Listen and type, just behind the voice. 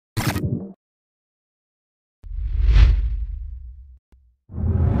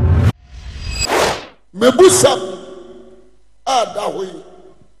mebusam adahoyi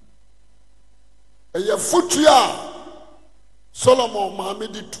eye futua Solomon maame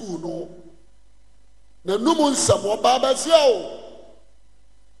di tu no na numu nsam oba basia o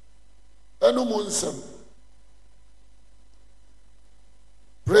enumu nsam.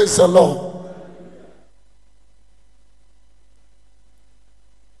 Praise the Lord.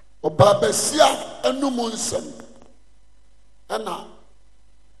 Oba basia enumu nsam ana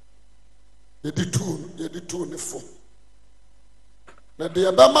yedi tu ne fo na de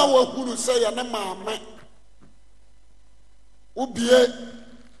abama wa hunu say ya ne maame ubie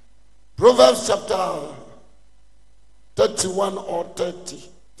Proverbs chapter 31 or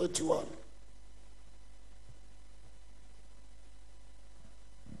 31.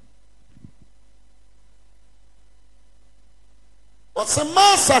 What's a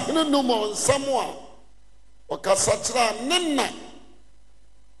master no more someone or Cassatra Nana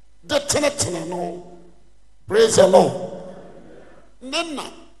the Tenetana no. Praise the Lord.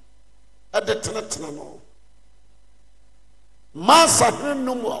 Nana at the Tenetana no. Master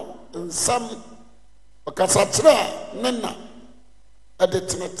no more and some or Cassatra Nana at the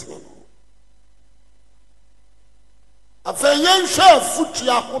Tenetana no. A fair young chef foot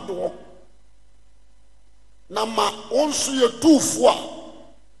ya hodo. Na ma onso ye tufo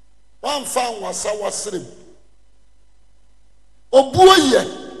wan fa wasa wasrem obuo ye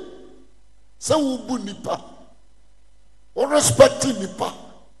se wo bu nipa o respect nipa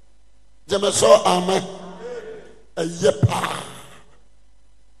jemeso amen ayepa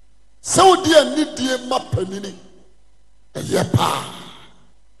se wo die nidie mapanini ayepa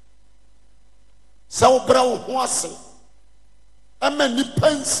se wo bra wo ho ase ama nipa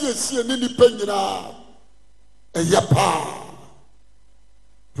nsiesie ni nipa nyina. Yapa.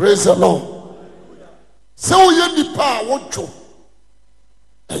 Praise the Lord. So you nipa wojo.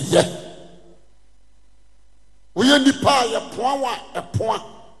 Eye. We nipa ya poa a poa.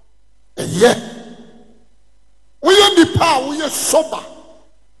 Eye. We nipa we sober.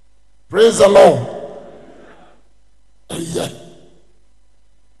 Praise the Lord. Eye.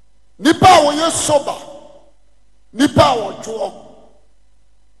 Nipa we sober. Nipa wojo.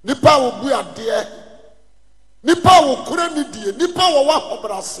 Nipa wo bu ade. Nipa wo kura ni die nipa wo wa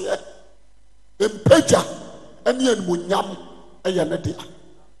hobrase empeja ene enmunyam eye ne dia.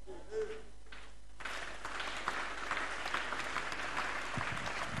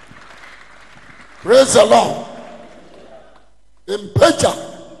 Praise the Lord. Empeja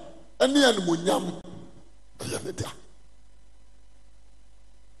ene enmunyam eye ne dia.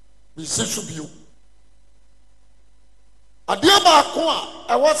 Mi se subio adia ba ko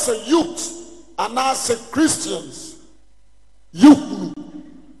a was a youth. And I say Christians, you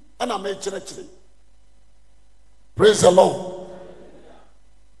and I'm a church. Praise the Lord.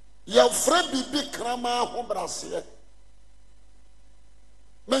 Your friend be big grandma home brassier.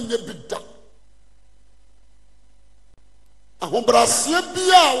 Men ye big da. A home brassier be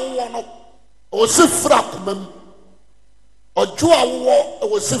a one or si frap mem or jua war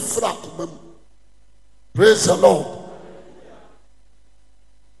or si frap mem. Praise the Lord.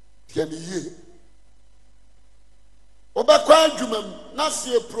 Can you hear? Obakwa adwumam na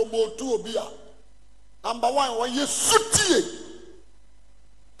se promote obi a number 1 wo ye sutie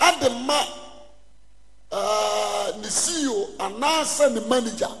adema ni CEO anasa ni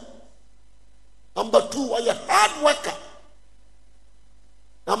manager. Number 2 wo ye hard worker.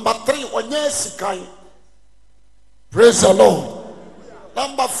 Number 3 onye sikai. Praise the Lord.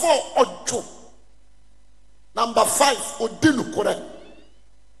 Number 4 ojo. Number 5 odinu kore.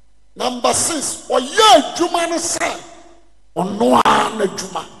 Number 6 oye adwuma no say Onoa na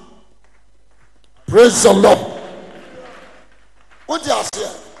juma. Praise the Lord. What do you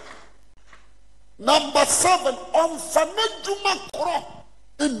say? Number 7 on fana juma kro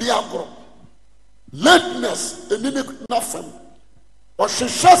in the agro. Lateness in nothing. Or she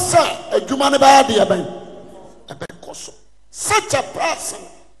shall say a juma ne ba dia ben. A ben koso. Such a person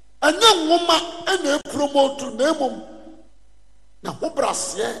a young woman and a promote to name na ho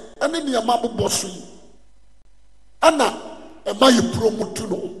brasse ene ne yama boboso yi. Ana am I promote to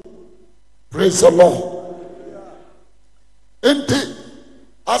know? Praise the Lord. Indeed,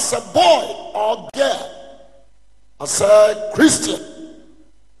 as a boy or girl, as a Christian,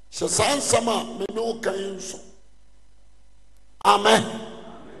 she sang sama me no kainso. Amen.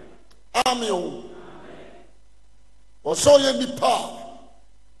 Amen. Also, ye nipa.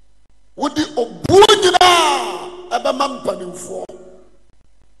 Would the obunyina ebe mampanim for?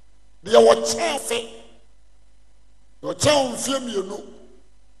 The awchafe. Your child film you know.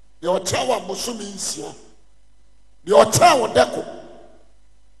 Your child Musumi insia. Your child deco.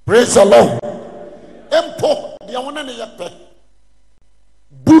 Praise the Lord. empo dia wona ne yepe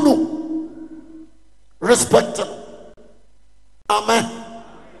bunu respect no. Amen.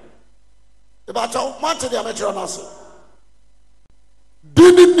 About how much they are mature now.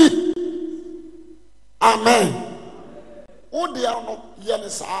 Dinini. Amen. Who they are not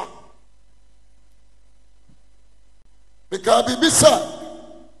yenisa. Because Bibisa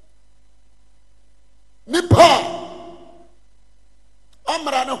Nipa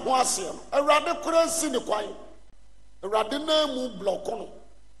Amrana Huasian, a rather currency in the quine, a rather name block on.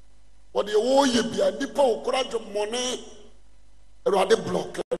 What the old ye be a Nipo courage of money, a rather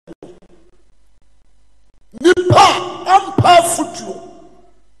block. Nipa ampa futu.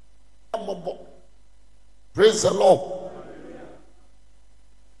 Praise the Lord.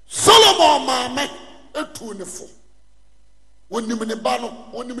 Solomon mama etunefo. Wonim ne ba no,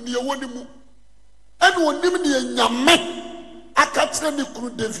 wonim ne wonimu. And wonim ne nyame akatere ne kru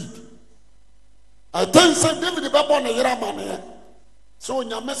David. I think say David be born na yera mane. So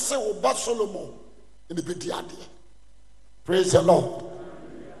nyame se wo ba Solomon in the bediade. Praise the Lord.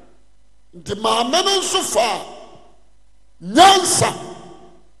 The maame no so far nyansa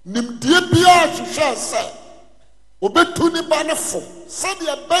nimdie bia hwehwe se obetu ni ba ne fo se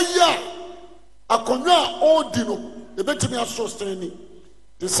de baya akonwa odi no ebetimi asosteni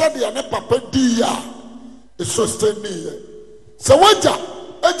de se de ne papa di ya esosteni se waja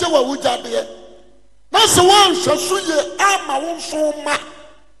eje wa wuja de na se wan hweso ye ama wo so ma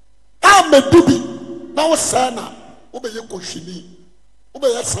amadubi na wo sana wo be ye kohwini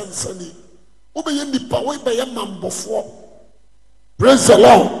ube ya sansani ube ye nipa we be ye mambofo. Praise the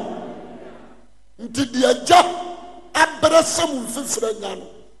Lord. Nti di aja abrasam mfifira nya no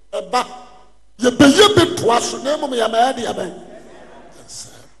eba ye be ye beto aso na mum ya ma de aban.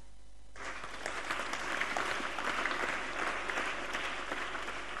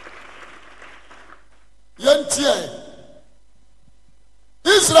 Yentie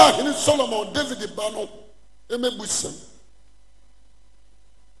Israel ni Solomon David bano emebusam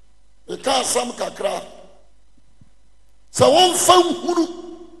eka sam kakra sa won fam huru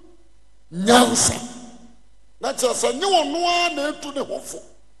nyansa na chasa nye wono a na etu ne hofo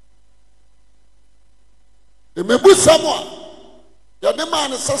emebusam a ya de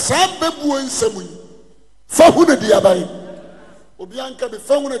man sa bebu ensam yi fa hu ne dia bai obi anka be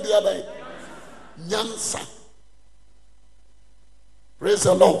fa hu ne dia bai nyansa. Praise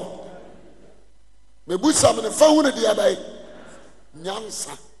the Lord. Mebusam ne fa hu ne dia bai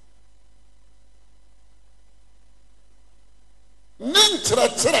nyansa.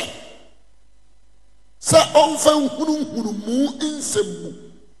 Nintratre sa onfa hunu mu insemu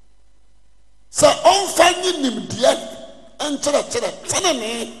sa onfa nyinim de entratre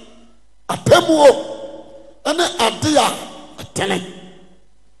tanane apemuo ene adea atene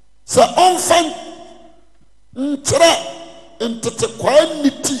sa onfa ntra entete kwa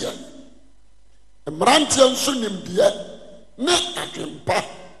nitia emrantia nso nimde ne adwempa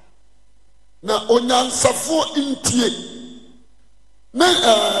na onyansafo intie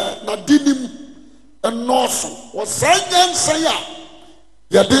na dinim enoso wasanya nsaya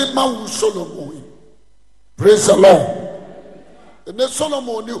yade ma wu Solomon. Praise the Lord. Ne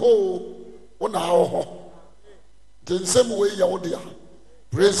Solomon ni ho wona ho densem we ya wodia.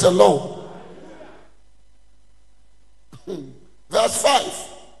 Praise the Lord. Verse 5.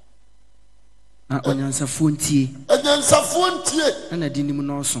 Onyansafo ntie na dinim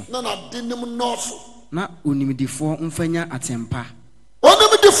noso na onimdifo mfanya atempa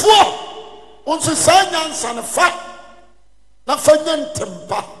onimdifo onse sanya nsan fa na fanya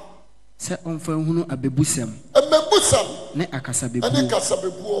ntempa se onfa hunu abebusam ne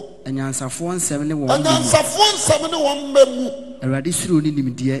akasabebuo anyansafo nsem ne won mamu Awurade suro ni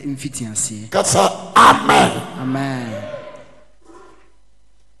nimdia mfitiase kasa amen amen.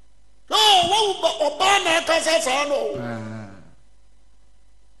 Oh, oba na kasa sa no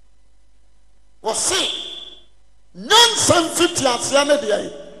wose nyansa mfitiase na de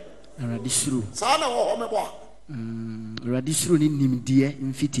ai Awurade suro sa na wo me bo Awurade suro ni nimdia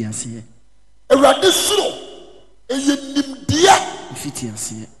mfitiase Awurade suro eye nimdia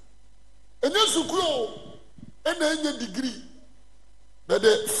mfitiase enye sukuro ena enye degree but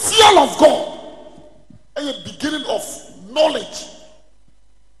the fear of God is the beginning of knowledge.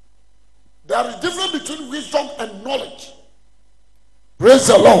 There is difference between wisdom and knowledge. Praise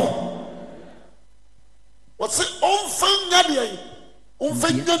the Lord. What's it?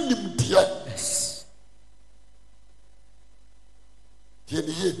 Yes.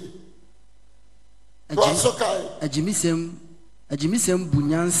 Ajimisem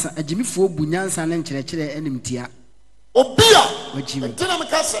bunyansa, ajimifo bunyansa na nkyerɛkyerɛ enimtia. Obia. Ntina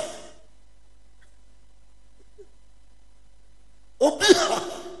mekasa. obi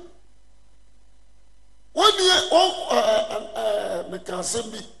when you make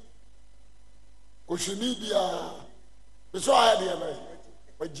assembly koshini bia so I dey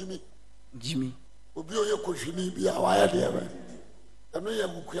by Jimmy obi oye koshini bia why dey be eno ye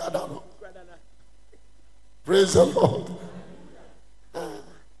bukuada no praise the Lord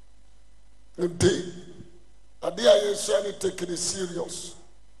today ade aye so any take it serious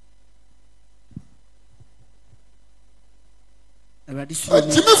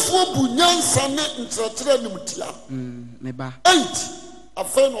Jimmy fo bu nyansa ne ntratre nimtia meba 8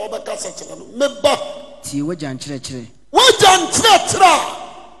 afa no obeka sekere no meba tie wajan kyerɛkyerɛ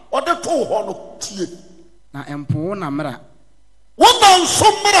ode to ho no tie na empo na mra wona nso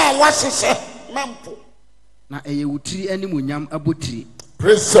mra wasese mempo na ɛyɛ wutiri animonyam abotiri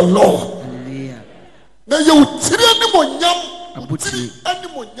praise the Lord hallelujah na ɛyɛ wutiri animonyam abotiri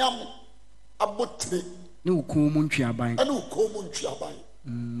abotiri ne ukomu ntwiaban ane ukomu ntwiaban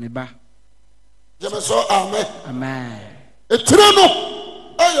meba jemeso amen amen etire no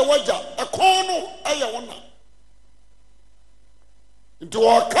ɛyɛ waja ɛkɔn no ɛyɛ wona nti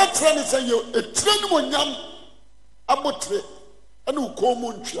wɔka kyerɛ ne sɛ yɛ etire animonyam abotiri ane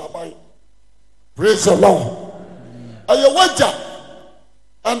ukomu ntwiaban praise the Lord ɛyɛ waja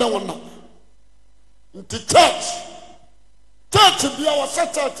ane wona nti church bia wɔ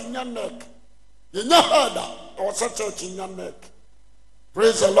church nyanek yenya hada or such church in your neck.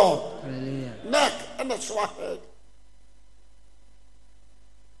 Praise the Lord. Hallelujah. Neck and a sword head.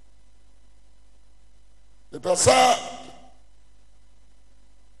 The person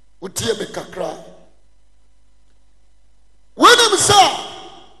would hear me kakra. When him say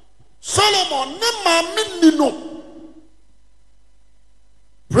Solomon nema minino.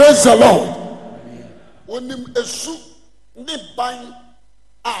 Praise the Lord. When him esu ne ban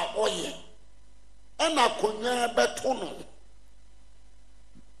a oye. Ena konya beto no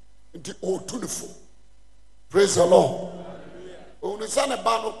nti otunifo praise the Lord onu sa ne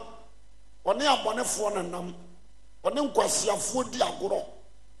ba no one abonefo na nam one nkwasiafo di agoro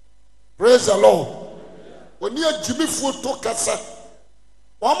praise the Lord oni agimifo to kasa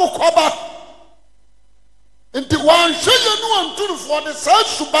wo mo koba nti wan hweye no antunifo de sa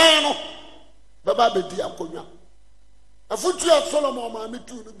suban no baba bedi akonya afutu ya Solomon ma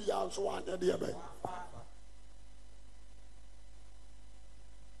mitu no bia so anya de ebe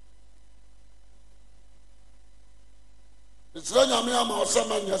Israel nyame ama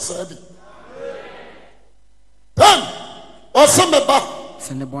osema nya sabi then osemeba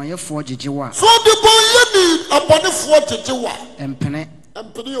se ne bonyefo gigewa so de bonye ni abonefo gigewa empene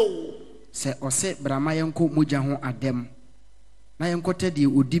o se ose brama yenko muja ho adem na yenkote de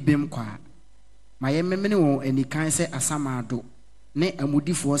odibem kwa ma yememene won anikan se asamado ne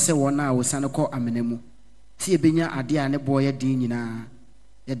amudifo se wona wosane kɔ amenamu si ebenya ade a ne boye din nyina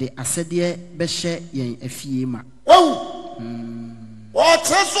ye de asede behye yen afie ma o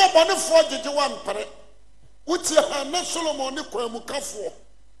treso bonefo gigewa mpere uti ha ne Solomon ne kwamukafo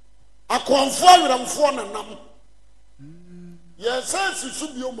akonfo aweramfo nanam yes sense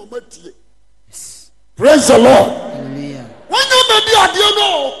bi o mamatie praise the Lord hallelujah wanya na di ade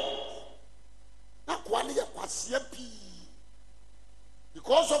no akwa ne yakwasia pi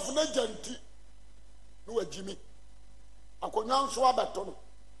because of najanti no wajimi akonya nso abeto no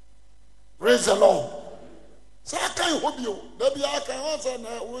praise the Lord sa kan hobio da bia kan ho se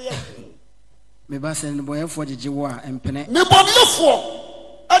na wo ye me ba se ne boyefo gigewo a empene ne bonefo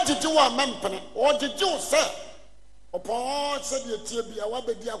agigewo a mempene o gigewo se opo se de tie bia wa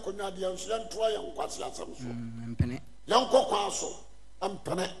bedi akonya de nso nto ya nkwase asem so empene yankɔ kwa so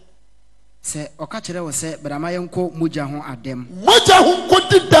empene se oka kire wo se brama yenko muja ho adem muja ho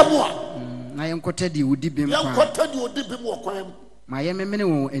nkodi dam a na yenkote de odibem kwa yankɔta de odibem wɔ kwan ma yememene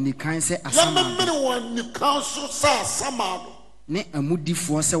won anikan se asama yememene won anikan so sa asama do ne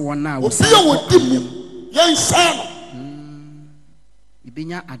amudifo se wona wo obi a wodimu yensa no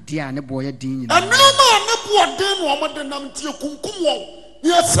ibenya ade a ne boye din nyina anuma ne boden no omode nam tie kunkum wo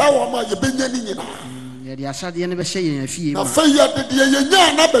ye sa wo ma yebenya ni nyina ye de asade ne be hye yen afie na ma fa ye de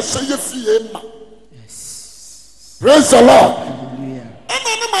yenya na be hye ye fie ma yes praise the Lord hallelujah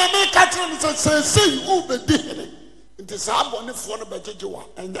ana ne ma me ka tire ne se u be di hele nti sa abonefo no be gigewa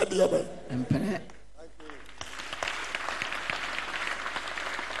enya de ye be empene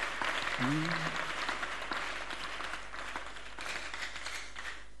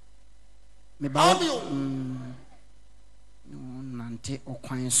me ba nante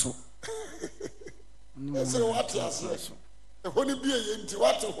okwan so ese what you say e honi bi e nti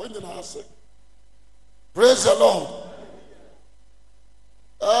what ho nyina ase praise the Lord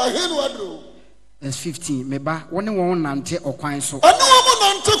hinu adro verse 15 meba wone won nante okwan so anu wo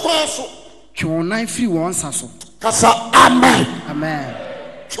nante kwan so twon nan firi won sa so kasa amen amen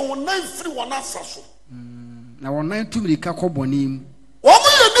twon nan firi won asa so na won nan tumirika kɔ bɔnem wo mo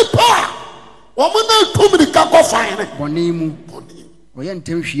yɛ nipa wo mo nan tumirika kɔ fan ne bɔnem wɔyɛ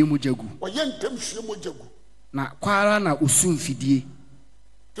ntem hwie mu jagu na kwara na osum fidie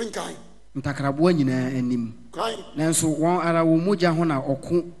tinkai ntakraboa nyinaa anim nanso wɔn ara wɔn mogya ho na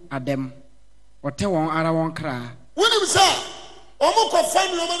ɔko adɛm ɔtɛ wɔn ara wɔn kra wonim sɛ ɔmo kɔ fa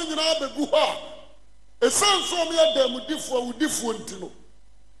nneɛma no nyinaa bɛgu hɔ a ɛsiane sɛ ɔmo yɛ dɛmudifoɔ awudifoɔ nti no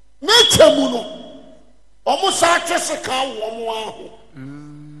ne kyɛ mu no ɔmo saa twe se ka wɔ ɔmo aho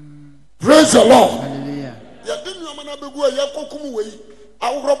praise the Lord hallelujah yɛde nneɛma no bɛgu a yɛkɔkum wei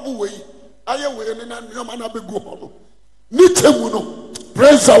aworɔbo wei ayɛ wei ne na nneɛma no bɛgu hɔ no ne kyɛ mu no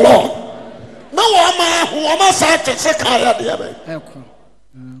praise the Lord na wɔma aho ɔma saa twe se ka yɛ deɛ bɛ ɛko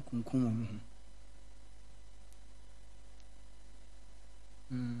kunkum wɔn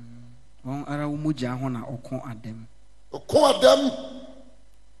wɔn ara wɔn mogya ho na ɔko adɛm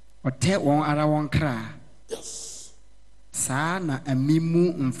ɔtɛ wɔn ara wɔn kra yes saa na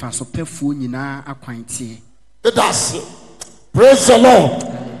amimu mfasopɛfoɔ nyinaa akwan tie that's it praise the Lord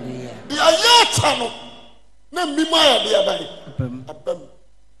hallelujah the ayata no na mimu ayɛ deɛ bɛ abam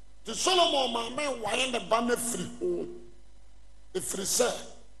the Solomon maame wae ne ba na firi ho efiri sɛ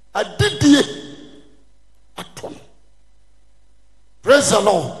adidie atɔ no praise the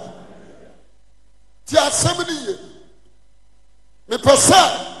Lord ti asɛm ni ye mepɛ sɛ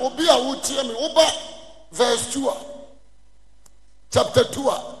obi a wotie me woba verse 2 a chapter 2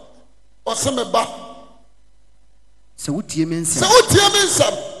 a ɔsɛ me ba sɛ wotie me nsɛm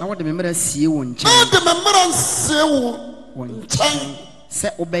na wɔde me mmara sie wo nkyɛn sɛ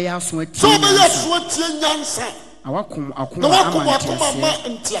wobɛyɛ aso atie nyansa na wakom akoma ama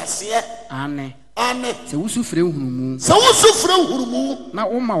nteaseɛ ane sɛ wosu frɛ nhunumu na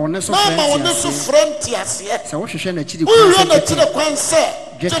woma wo ne so frɛ nteaseɛ sɛ wohwehwɛ n'akyiri kwan sɛ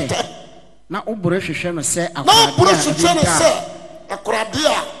dwetɛ na woboro hwehwɛ no sɛ akorade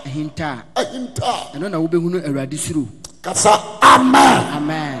a ahinta ɛno na wobɛhunu Awurade suro kasa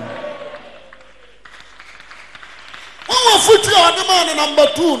amen wɔn futu a ɔde maa ne number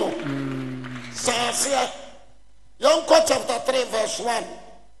 2 no saaseɛ yɛnkɔ chapter 3 verse 1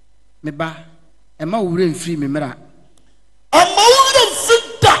 meba ɛma wo wura mfiri me mmara ɛma wo wura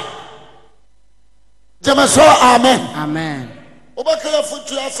mfiri da gyeme so amen wobɛka yɛ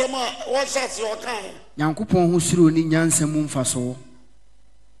futu asɛm a wɔhyɛ ase ɔkae Nyankopɔn ho suro ni nyansa mu mfa so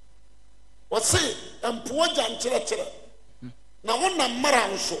wɔse mpoa gya nkyerɛkyerɛ na wonam mmara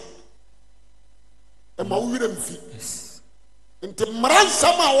nso ɛma wo wura mfi nti mmara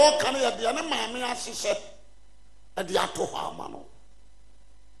nsɛm a wɔka no yɛdeɛ ne maame ahyehyɛ ɛde ato hɔ ama no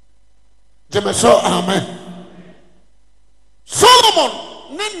gyeme so amen Solomon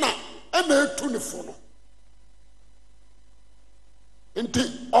ne na ɛna etu ne fo no nti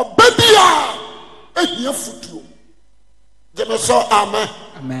ɔbɛ bi a ehia futuo gyeme so amen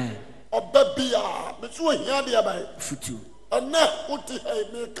ɔbɛ bi a bɛso ohia deɛ bɛyɛ futuo ɛnɛ wote ha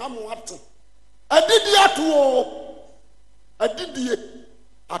me ka mo ate adidi ato o adidie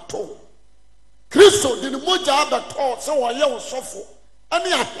ato Kristo de ne mogya abɛtɔ sɛ wɔyɛ wo sɔfo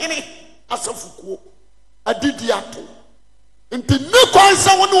ɛne ahene asafokuo adidi ato nti ne kwan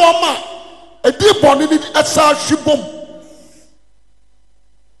sɛ wo ne wɔn a adi bɔne ne ɛsa ahwe bom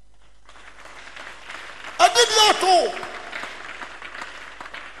adidi ato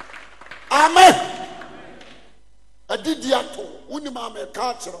amen adidi ato wonim ameka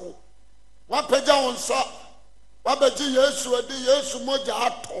akyerɛ wo wapagya wo nsa wabɛgye Yesu adi Yesu mogya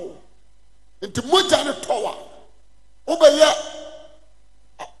ato nti mogya ne tɔwa wobɛyɛ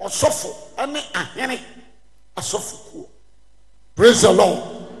ɔsɔfo ɛne ahene asɔfokuo praise the Lord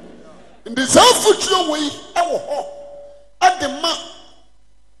nti saa futuo wei ɛwɔ hɔ ɛde ma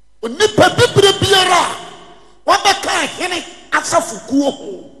onipa bibire biara a wabɛka ahene asɔfokuo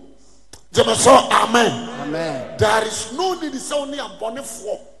ho gyeme so amen there is no need sɛ wo ne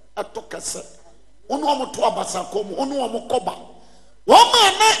abɔnefoɔ ɛto kɛsɛ wo ne ɔmo to abasakɔ mu wo ne ɔmo kɔba wɔn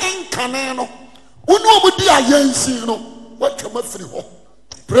a na nkane no wo ne ɔmo di ayɛnsi no watwam afiri hɔ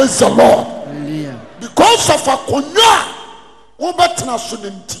praise the Lord because of akonnwa a wobɛtena so ne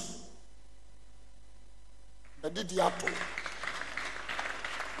nti adidi ato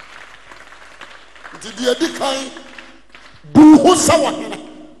nti deɛ di kan buu ho sɛ wɔhene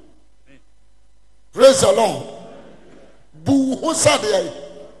praise the Lord buu ho sɛ deɛ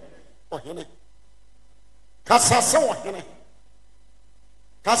ɔhene kasa sɛ ɔhene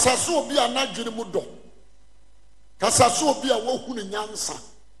kasa sɛ obi a n'adwene mu dɔ kasa sɛ obi a wahu ne nyansa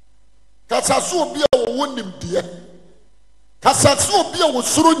kasa so obi a wo nimdeɛ kasa so obi a wo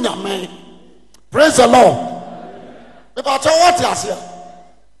suru nyame. Praise the Lord. Me ba cha what ase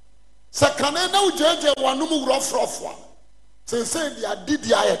sɛ kane na wo jeje wanum wurɔfrɔfo a sɛ dia didi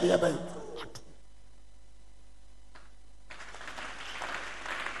ayɛ de bɛn.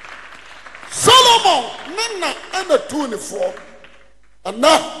 Solomon nna ana tunifo ana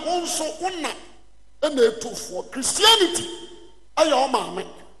wonso wonna ana etufo Christianity ayɛ o maame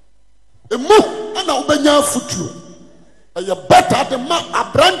emu ana wobanya afutuo ayɛ better de ma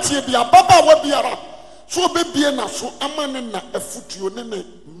abrantie bi ababa wa biara so obebie na so ama ne na afutuo ne ne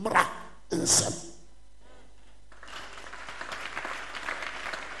mra nsam.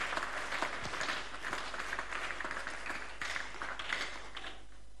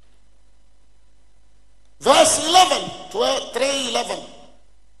 Verse 11, 12, 3:11.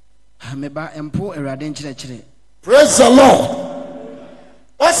 Meba empo Awurade nkyerɛkyerɛ. Praise the Lord.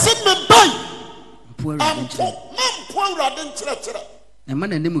 Ɔsi me bai. Empo Awurade nkyerɛ. Empo Awurade nkyerɛkyerɛ. Ɛma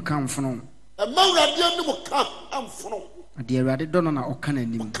n'anim ka mfono. Ɛma Awurade anim ka mfono. Ade Awurade dɔ no na ɔka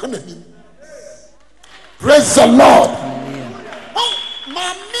n'anim. Ɔka n'anim. Praise the Lord. Oh,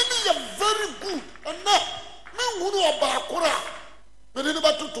 my meaning is very good. And now, me hunu ɔbaakora. Me de ne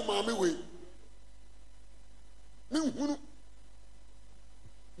ba tutu maame wei.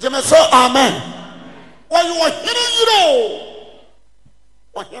 Jemeso amen. Why you are hearing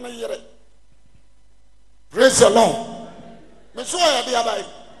what hearing. Praise the Lord. Me so I be abai.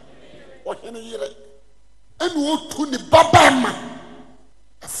 What hearing. And wo to ni baba ma.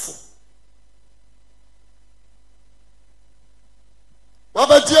 Afo.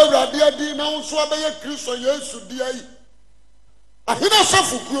 Baba ji Awurade adi na wo so abaye Kristo Yesu di ayi. Ahina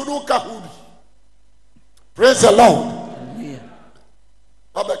safu kuro no ka hu bi. Praise the Lord.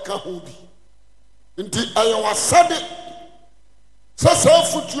 Baba kahubi. Inti ayawa sade. Sasa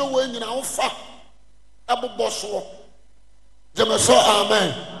futuo we nyina wo fa. Aboboso. Jemeso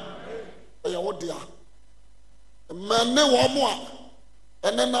amen. Ayawo dia. Mane wo mo a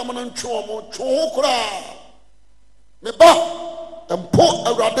ene nam no ntwe wo two kura. Me ba empo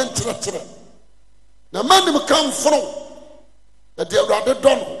Awurade nkyerɛkyerɛ. Na manim kan foro. Na de Awurade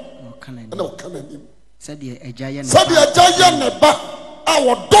dɔ no. Na wo kana nim. Sɛdeɛ agya yɛ ne ba a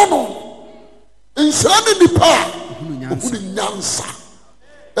wɔdɔ no nsira ne nipa a ohunu nyansa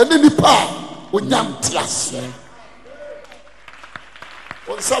ɛne nipa a onya nteaseɛ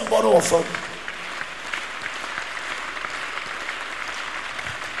wɔnsa mbɔ no wɔ fam.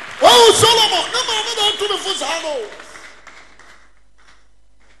 Wɔn Solomon ne maame na nto ne fo saa no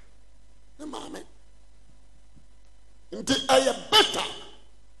ne maame nti ɛyɛ better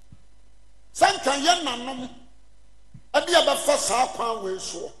sanka ye nanom ade abafa saa kwan we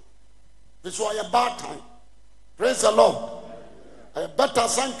so this was a bad time. Praise the Lord. I better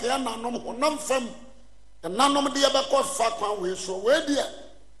sanka ye nanom honam fam nanom de abekɔ fa kwan we so we de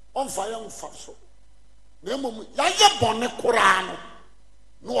on fire on fa so na mom ya ye bone kora no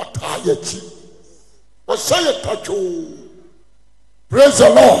no ota ya chi o say tacho. Praise the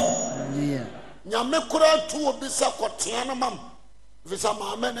Lord. Nyame kora tu obi sa kotea no mam visa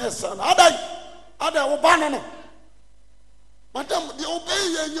maame na esa na ada wo ba no madam de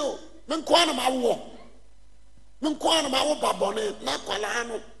obey ye yo men kwa na mawo babone na kwala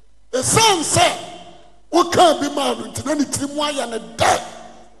no esanse wo ka bi ma no ntina ni tirimu aya ne da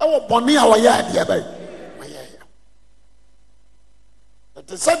e wo bone a wo ya ade ba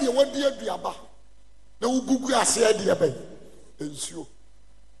ate sade wo de aduaba na wo gugu ase ade ba ensuo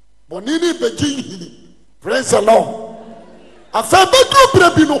bone ni beji hini. Praise the Lord. Afa bedru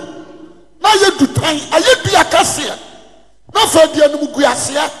brebi no na ye dutan aye dua kase na fa dia no gu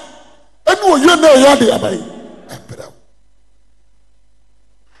ase ene oye na ya de abai ebra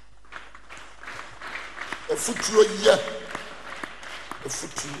efutuo ye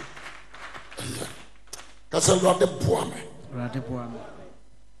kase Awurade boa me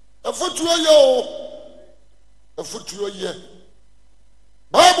efutuo ye o efutuo ye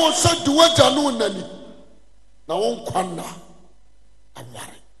Bible said duwaja no nani na won kwanna.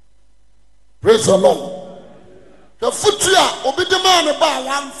 Praise the Lord. The future obi de man ba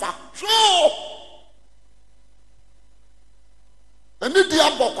wanfa. So ani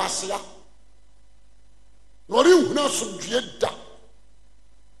dia bokwasea. Nori huna sumdue da.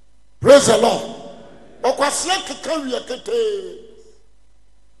 Praise the Lord. Bokwasea keka wiye kete.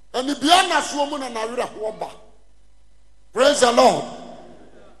 Ani bia na so mu na wira ho ba. Praise the Lord.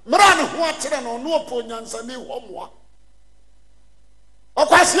 Mra ne ho akyere no no opo nyansa ne ho moa.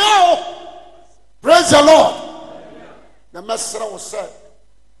 Akwasi. Praise the Lord. Na mesra wo say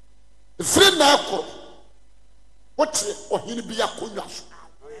free na akro wote ohini bi akonwa so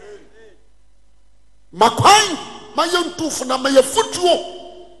Makwan mayentufu na mayefutuo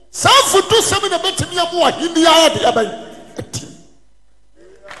sa futu semi na betimi amu ahini ya de aban atim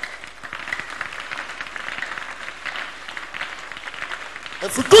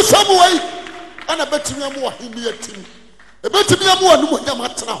futu semi wai ana betimi amu ahini atim betimi amu anu nyam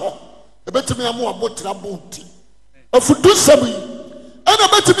atena ho betimi amu abotra bonti futu semi ana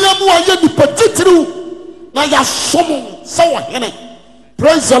betimi amu aye nipa titiriu na ya somo sa wo hene.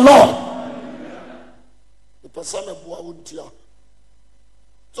 Praise the Lord. Person a boy won't hear.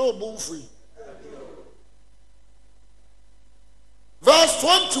 So move free. Verse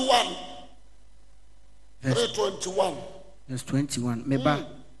 21. Verse 21. Verse 21. Meba.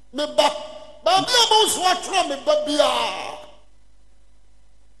 Baby, most what from me, baby.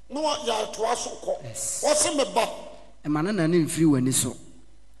 No, ya to us. What's a meba? A man and in free when so.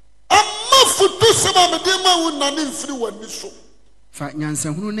 I'm not for this about the demon when none in free when so. Fat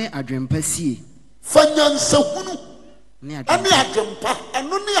Yansan who ne adrempa see. Fanyansa hunu ani adwempa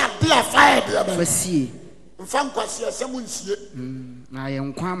eno ne ade afa de aba fasie mfa nkwase asem nsie na ye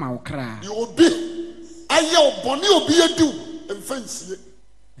nkwa ma wokra ye obi aye obone obi adu mfa nsie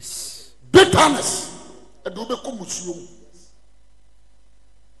bitterness edu be komusuo.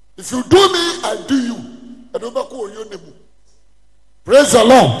 If you do me I do you edu be ko oyo nebu. Praise the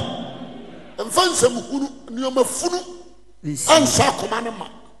Lord. Mfa nsem hunu nioma funu ansa koma ne ma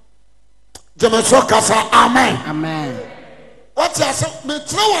Jemeso kasa amen. Amen. What you say? Me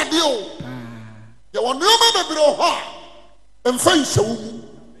throw a deal. You want no man be ho. Emfa nse wo.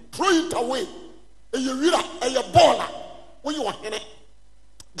 Throw it away. E ye wira, e ye baller. When you want it.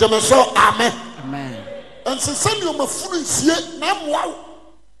 Jemeso amen. Amen. And se send you mafunu nsie na moa.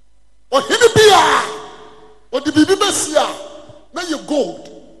 O hini bia. O di bibi besia. Na ye gold.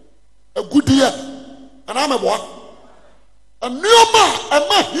 A good year. And I'm a what? A neoma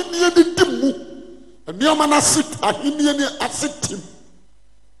ama hini di dimu a neoma na sit a hini ni asitim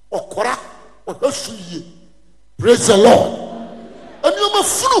okora ohasuye. Praise the Lord. A neoma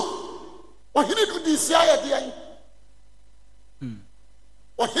funu o hini do di sia ya de ai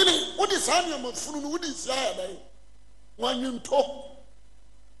o hini wo di sa neoma funu no wo di sia ya dai wanwinto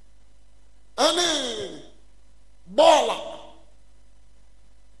ani bola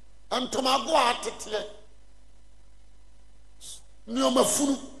antomago atete Nioma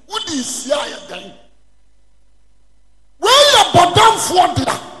funu wudi sia ya dan we ya bodam for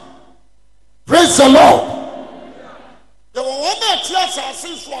dia. Praise the Lord. Ya wo ma tia sa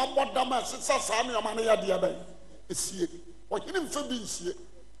so abodam asesa sa nioma na ya dia ban esie o hini mfa bi nsie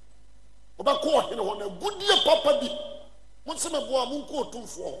obako o hini ho na gudie papa bi mo se mebo a mo nko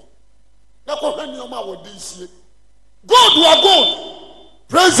otumfo na ko hwani nioma wo di nsie God wa God.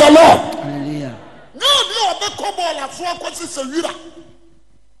 Praise the Lord. Hallelujah. No, the cobble of 4 quarters a year.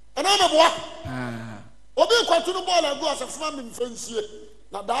 And I'm a boy. Obi kwatu no ball go as a farming fancy.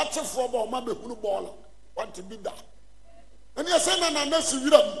 Na that's a for ball, maybe who ball want to be that. And you say, na nurse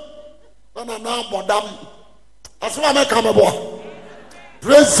you up. Na bodam. As one may come aboard.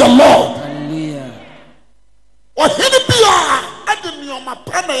 Praise the Lord. Hallelujah. Or hit it be I didn't know my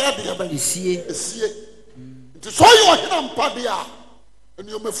partner at the other. Is to show you a hidden padia. And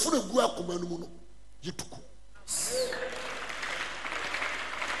you may fully go up to Yituku.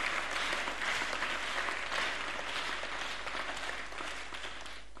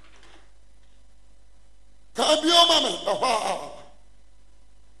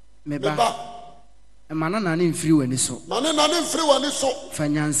 Meba. Mana na ne mfiri wani so. Mana na ne mfiri wani so.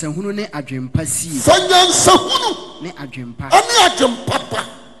 Fanyansa hunu ne adwempa sie. Fanyansa hunu ne adwempa. Ani adwempa pa.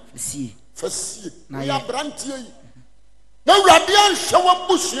 Sie. Fasie. Na ya brantie yi. Na wurade anhwe wa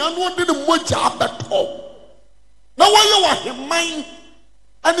busua no de ne mogya abeto. Na woyɛ wa heman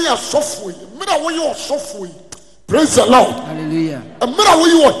ani asofo yi. Mira woyɛ osofo yi. Praise the Lord. Hallelujah. Mira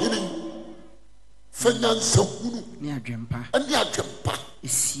woyɛ wa hini. Fanyansa hunu ne adwempa. Ani adwempa.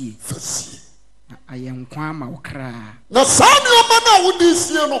 Sie. Fasie. Aye nkwa ama wokra. Na saa nneɛma na wodi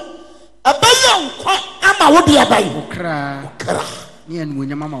sie no ɛbɛyɛ nkwa ama wodi aban wokra. Ne anu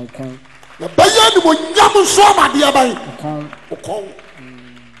wonyama ma wokon. Na ɛbɛyɛ ne wonyam nso ama de aban wokon.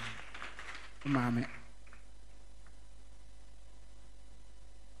 Maame.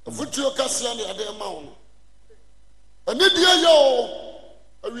 Afutuo kaseɛ ne ɛde ma wo no. Ɛne deɛ yɛ o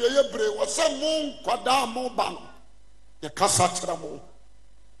awieyɛ bere wɔ sɛ mo nkwadaa mo ba no yɛkasa kyerɛ mo.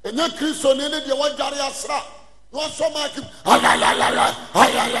 Enya Kristo ne de wajare asra no so make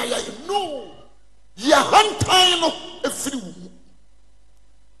ayayaya no ya hantan no efiri wu.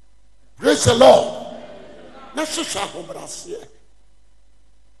 Praise the Lord. Na hwehwa hobrase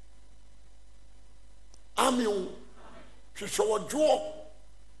amen hwehwa wodwo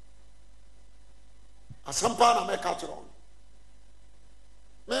asampa na meka kyerɛ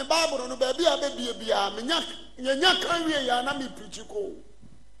me Bible no baabi a bebie bia me nya kan wie ya na me preach ko.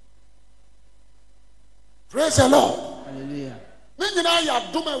 Praise the Lord. Hallelujah. Me nyina ya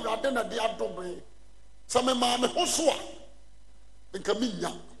dom Awurade na de adom me. Sɛ me ma me ho so a nka me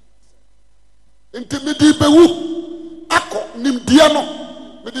nya. Nti me di bewu akɔ nimdia no.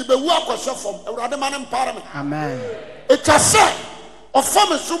 Me di bewu akɔ hwɛ fam. Awurade ma ne mpare me. Amen. Etwa sɛ ɔfa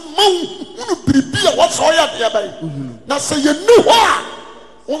me so ma hunu biribi a wɔsɛ ɔyɛ deɛ bɛyɛ. Na sɛ yɛni hɔ a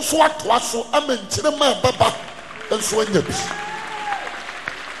nso atoa so ama nkyerɛ ma ɛbɛba nso anya bi.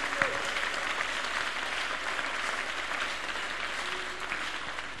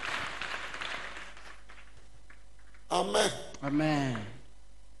 Amen. Amen.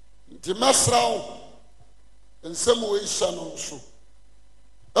 Nti mɛsra wo nsɛm wɔ ihyɛ no nso.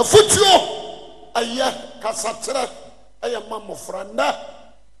 Afutuo ɛyɛ kasakyerɛ ɛyɛ ma mmɔfra nnɛ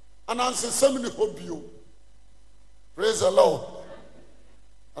anansesɛm ne hɔ bio. Praise the Lord.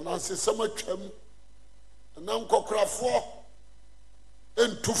 Anansesɛm atwam ɛna nkɔkorafoɔ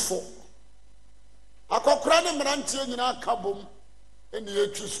ɛntufo. Akɔkora ne mmeranteɛ nyinaa ka bom ɛne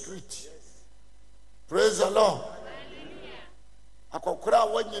yɛtwi street. Praise the Lord. Akɔkora a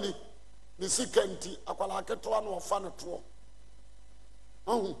wanyini ne sika nti akwala ketewa no ɔfa no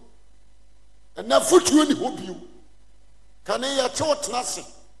toɔ. Ɛna futuo ne hɔ bio. Kane yɛkye wo tena se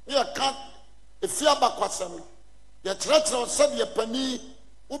ne yɛka ɛfi abakwasɛm yɛkyerɛkyerɛ wo sɛdeɛ pani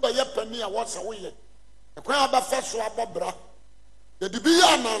wobɛyɛ pani a wɔsɛ woyɛ ɛkwan a wobɛfa so abɔ bra yɛde bi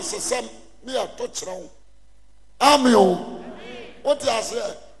yɛ anansesɛm ne yɛto kyerɛ wo. Amen o. Wote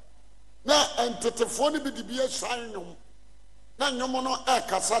aseɛ na ntetefoɔ no bi de bi ahyɛn nnwom na nnwom no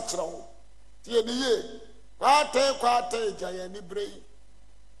ɛkasa kyerɛ wo tie ne yie kwaatee gya yɛ ani berɛ yi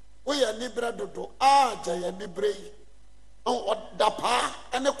woyɛ ani berɛ dodo gya yɛ ani berɛ yi ɔdapaa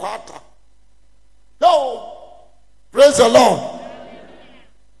ɛne kwaata. Yo, praise the Lord.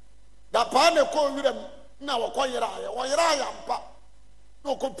 Dapaa ne kɔ wiram na wɔkɔ yeraayɛ wɔyeraayɛ mpa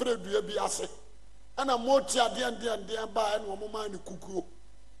na wɔkɔ pere dua bi ase ɛna moti adeɛ baa ɛna wɔn maa ne kukuo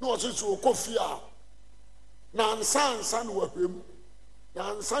na wɔsisi wɔkɔ fie a nansa na wɔhwɛm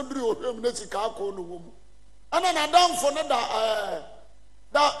nansa biri wɔhwɛm na sika akɔ no wɔm ɛna n'adamfo no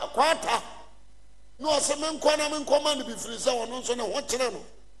da kwaata na ɔsɛ me nkɔ na me nkɔma no bi firi sɛ ɔno nso ne ho kyerɛ no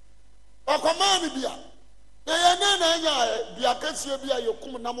ɔkɔmaa no bi a na yɛne na anya dua kɛseɛ bi a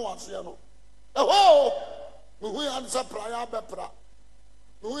yɛkum nam waseɛ no ɛhɔ mehu yɛ sɛ praeɛ abɛpra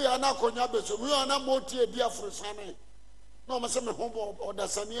mehu yɛ na akɔnya bɛso mehu yɛ na mɔti adi aforosane na ɔmo sɛ me ho bɔ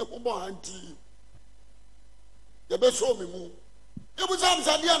ɔdasane ho bɔ ha nti yɛbɛso me mu yɛbusa m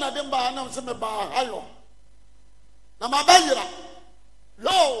sɛ deɛ na de mbaa nam sɛ mebaa hayɔ na mabɛyera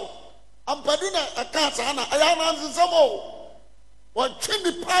yo ampadu na ɛka saa na ɛyɛ anansesɛm o wɔtwe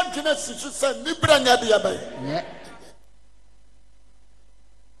nipa adwene si so sɛ nibra nyɛ deɛ bɛyɛ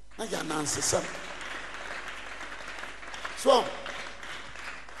na yɛ anansesɛm so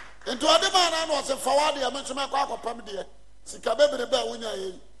nti ɔde maa na ɔsɛ fa wa deɛ me nso mɛkɔ akɔpam deɛ sika bebrebe a wonya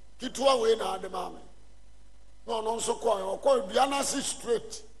yɛ ketewa wei na ade maa me na ɔno nso kɔɛ ɔkɔ dua no ase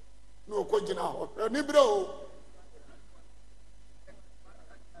straight na ɔkɔ gyina hɔ anibra o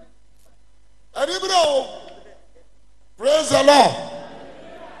anibra o. Praise the Lord.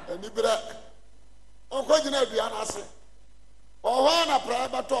 Anibra ɔkɔ gyina dua no ase ɔhɔ na pra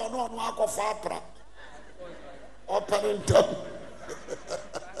bɛtɔ ɔno akɔfa apra ɔpɛne ntam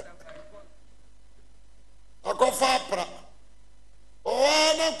akɔfa apra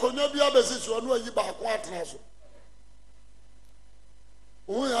ɔhɔ na nkonnwa bi abɛsi so ɔno ayi baako atena so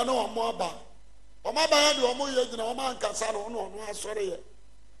ohu ya na ɔmo aba ya de ɔmo yɛ gyina ɔmo ankasa no ɔno asɔre yɛ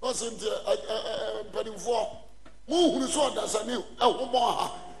na ɔsɛ nti mpanimfoɔ muhunu so ɔdasani ɛho bɔ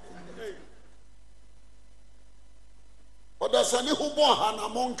ha ɔdasani ho bɔ ha na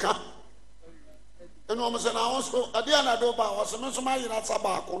monka ɛna ɔmo sɛ na wɔn so adeɛ na do ba ɔsɛ me nso ma yera sa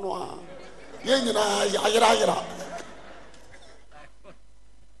baako no a yɛn nyinaa ayera.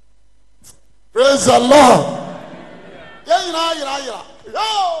 Praise the Lord. Yɛn nyinaa ayera yo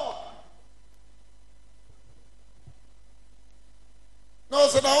na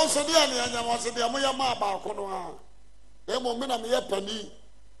ɔsɛ na wɔn so deɛ ne anyam ɔsɛ deɛ mo yɛ maa baako no a ɛmo me na me yɛ pani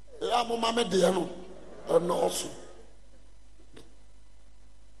ɛyɛ mo ma me deɛ no ɛnɔɔso.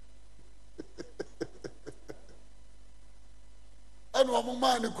 ɛna ɔmo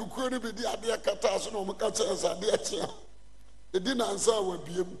maa ne kukuo no bi di adeɛ kata so na ɔmo ka kyerɛ sɛ adeɛ kye a ɛdi nansa a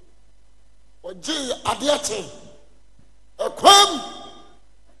wabie mu ɔgye adeɛ kye ɛkwam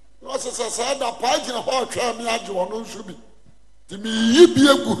na ɔsɛ sɛ sɛ ɛda paa gyina hɔ ɔtwɛn me agye ɔno nso bi nti meyiyi bi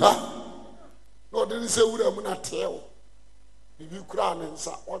agu ha na ɔde ne sɛ wura mu na teɛ wo biribi kura ne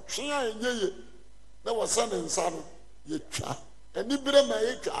nsa ɔtwe a ɛnyɛ ye na wasa ne nsa no yɛtwa ani bere ma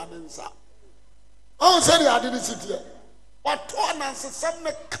yɛtwa ne nsa ɔn sɛ de ade ne sitie wato anansesɛm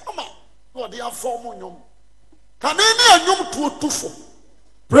ne kama na ɔde afɔ mo nnwom kane ne anwom tuotufo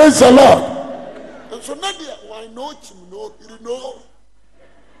praise the Lord nso na deɛ wan na ɔkyim na ɔhiri no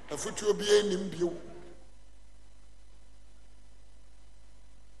afutuo bi anim bio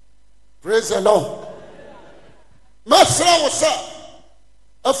praise the Lord masra wo sɛ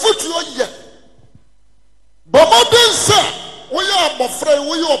afutuo yɛ bɔmɔden sɛ woyɛ abɔfra yi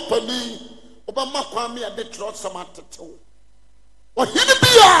woyɛ ɔpani wobɛma kwan me ade trɔ sɛm atetew ɔhene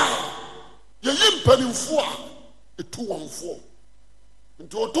bia yɛyi mpanimfoɔ a ɛtu wɔnfoɔ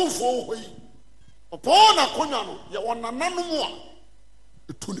nti ɔtomfoɔ wɔ hɔ yi ɔpɔn na akonnwa no yɛwɔ nananom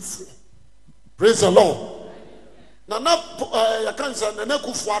a ɛtu ne foɔ praise the Lord nana yɛka sɛ nana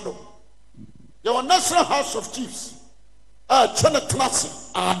Kufuado yɛwɔ National House of Chiefs a kyɛ ne tena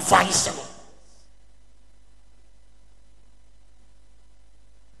ase advice no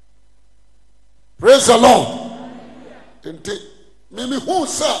praise the Lord nti mimi hu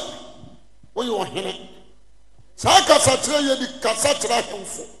sɛ woyɛ ɔhene saa kasa kyerɛ yɛ di kasa kyerɛ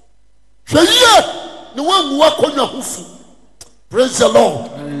ahemfo hwɛ yie ne wangu akonnwa ho fi praise the Lord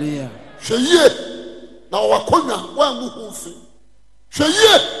hallelujah hwɛ yie na wakonnwa wangu ho fi hwɛ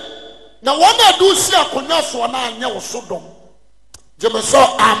yie na wɔn a de osi akonnwa soɔ na anyɛ wo so dɔm gyeme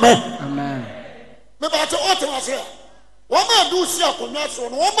sɛ amen mebate ɔtem ase a wɔn a de osi akonnwa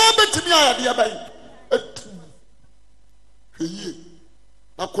soɔ no wɔn a bɛtumi ayadeɛ bɛyi atum hwɛ yie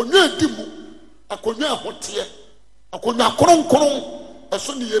na akonnwa adi mu akonnwa ahoteɛ akonnwa kronkron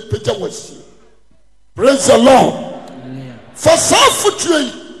ɛso ne yɛpagya wasie praise the Lord fa saa fotuo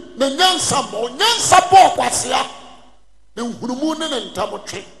yi na nyansa bɔ ɔkwasea na nhunumu ne ne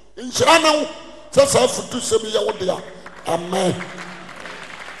ntamotwe nhyira na wo sɛ saa fotu sɛm yɛ wo dea amen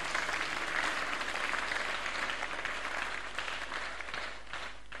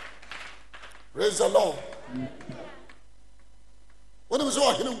praise the Lord wonim sɛ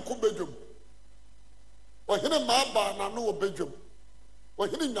ɔhene nko bɛdwom ɔhene maaba na no wɔ bɛdwom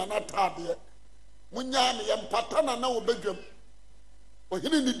ɔhene nyana taadeɛ munyaa ne yɛmpata na wɔ bɛdwom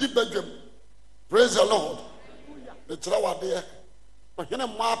ɔhene ne di bɛdwom praise the Lord mekyerɛ wadeɛ ɔhene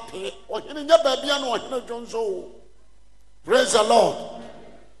mmɔ apee ɔhene nyɛ baabia na ɔhene dwon so o praise the Lord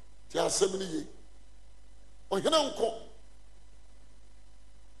ti asɛm no ye ɔhene nko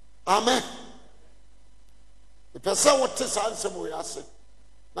amen mepɛ sɛ wote saa nsɛm wɔ ase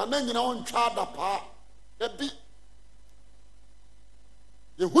na nyina wontwa ada paa ebi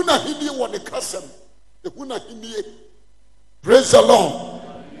yehu na henie wɔ ne kasɛm yehu na henie praise the Lord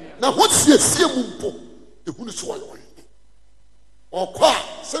na ho siesie mu mpo yehu ne so wɔyɛ ɔhene ɔkɔ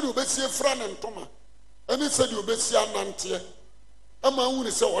a sɛdeɛ obɛsie fra ne ntoma ɛne sɛdeɛ obɛsie ananteɛ ama hu ne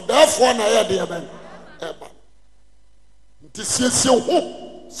sɛ ɔdaafoɔ na ɛyɛ deɛ bɛn ɛba nti siesie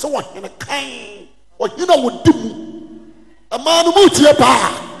ho sɛ wɔhene kan ɔhene a wɔdi mu ɛmaa no mu tie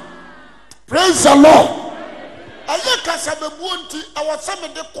paa praise the Lord ɛyɛ kasa bɛbuo nti ɛwɔ sɛ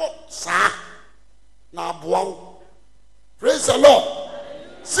mede kɔ saa na aboa wo praise the Lord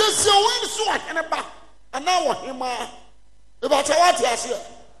siesie wo yi so ɔhene ba anaa wɔhemaa ɛbɛkyɛ wate aseɛ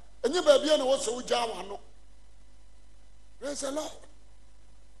ɛnyɛ baabia na wɔsɛ wo gyaa wano praise the Lord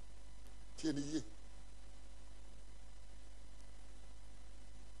tie ne yie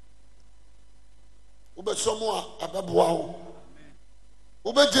wobɛsɔ mu a ɛbɛboa wo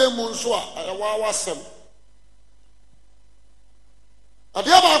wobɛgye mu nso a ɛyɛwɔ awasɛm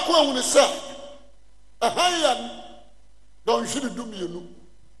adeɛ baako a wune sɛ ɛhan yɛ dɔnhwere dumienu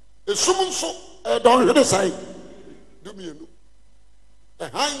esum nso dɔnhwere sae dumienu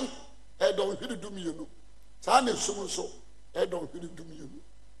ɛhan dɔnhwere dumienu saa na esum nso dɔnhwere dumienu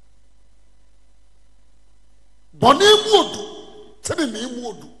bɔne mu odu sɛde ne mu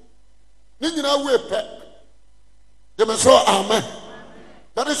odu ne nyinaa wee pɛ gyeme sɛ amen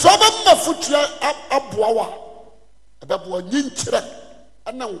bɛde sɛ ɔbɛma fotua aboa wo a ɛbɛboa nyinkyerɛ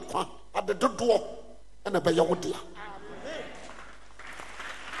ɛne nkwa ade dodoɔ ɛna ɛbɛyɛ wo dea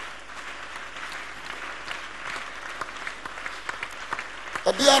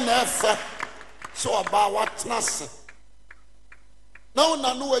ɛdeɛ na ɛfɛ sɛ ɔbaa watena ase na wo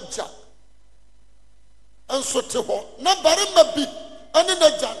na no wagya nso te hɔ na barima bi ɛne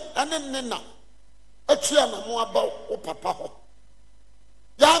n'agya ɛne ne na atua na mo aba wo papa hɔ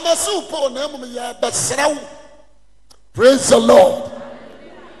yɛamɛse wo pɛ na mmom yɛbɛsrɛ wo praise the Lord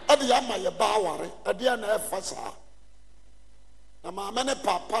ɛde yɛama yɛba aware ɛdeɛ na ɛfa saa na maame ne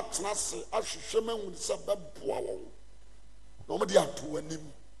papa tena ase ahwehwɛ ma ahunu sɛ bɛboa wɔn na ɔmde ato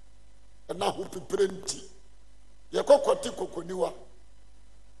anim ɛna ho pipire nti yɛkɔkɔte kokoniwa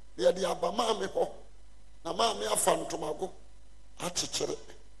na yɛde aba maame hɔ na maame afa ntomago akyekere.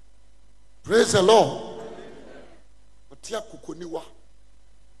 Praise the Lord. Otia kokoniwa.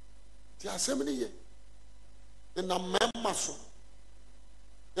 Ti asɛm ne ye. Na mema so.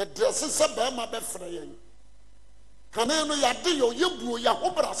 Ye dress se ba ma be frɛ yen. Kane no ya de yo yebuo ya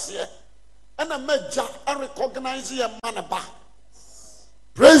hobrase. Na magya recognize ye man ba.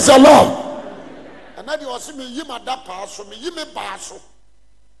 Praise the Lord. And na de o se me yima da pa so me yime ba so.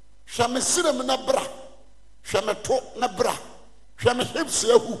 Hwa me sirem na bra. Hwa me to na bra. Hwa me hips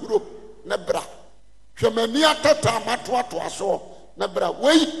ahuhuro na bra. Hwa me ni atata amato ato aso na bra.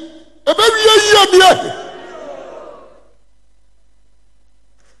 Wei ebe wie yie nie.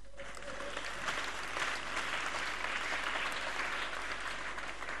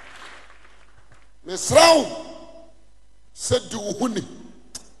 Mesrao said du huni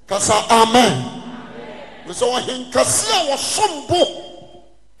kasa amen. So hinkasi a wasombo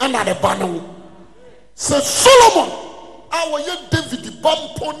ana de banu. Se Solomon a woye David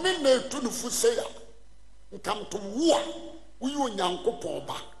bampo ne na etu nufu se ya. Nkamtom wo a woyi Onyankopon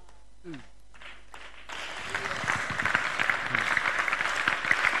ba.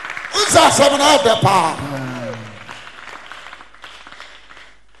 Uza sabana de pa.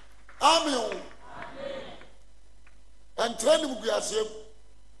 Amen. And train him guasem.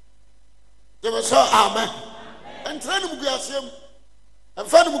 They were so amen. And train him guasem. And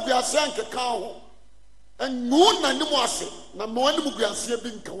find him guasem ke kaho. And moon na nimwase. Na moon him guasem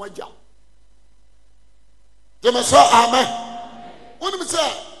bin kawaja. They were so amen. When him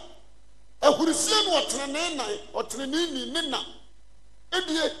say, a Hurisian or Trenena or Trenini Nina. And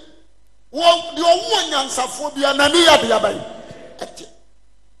ye, well, your one answer for the Anania the Abbey.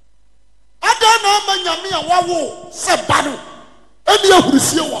 Ada na amanyame a wawo se banu eni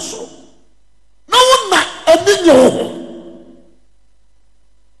ahurusie woso na wona ani nye ho.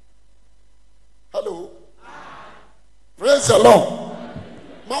 Hello. Praise the Lord.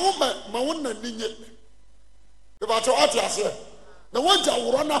 Ma wona ni nye e ba to ati ase na wonja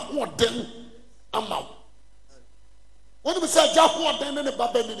woro na ho den ama woni bi se ja ho den ne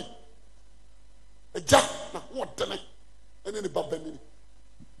baba ni ja na ho den ne baba ni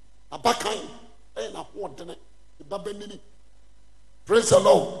abakan na ho dene baba nini. Praise the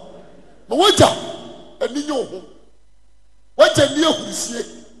Lord. Ma waja ani nyo ho waja ni ahurusie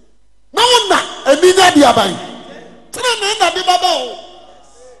na wona ani nya de aban tene na de baba o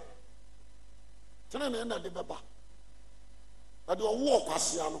tene na de baba ade wo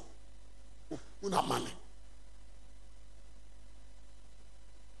Akwasi ano una mane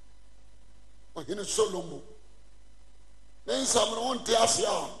o hini Solomon na nsamro won te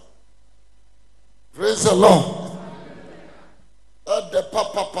asia. Praise the Lord. The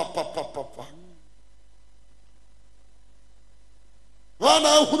papa.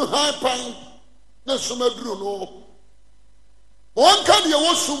 Wana hunu high pine na sumadru no. One can ye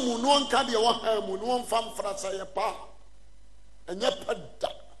wosumu no one can ye wahamu no one fam frasa ye pa. Enye pada.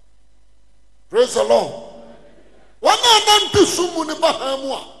 Praise the Lord. Wana nanti sumu ni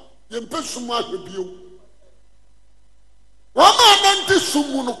bahamu a yempe sumu ahwebio. Wana nanti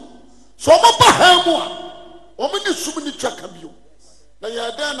sumu no. So mo bahamu a o me ni sumu ni twaka bio. Na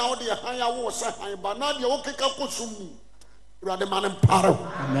ya da na wo de han ya wo se han ba na de wo keka ko sumu. Urade man paro.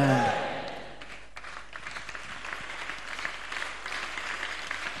 Amen.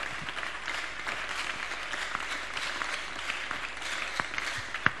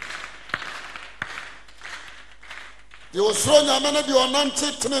 You so nyame de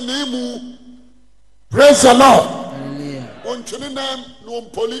onante tene nemu. Praise the Lord. Hallelujah. Onchene nam no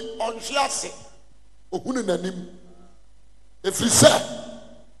mpoli onhwe ohunu nanim. Efrise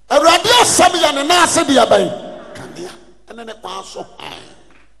Awurade asam ya ne na ase de aban. Kandia ene ne kwa so.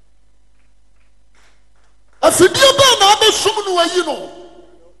 Afidie ba na abesum no ayi no.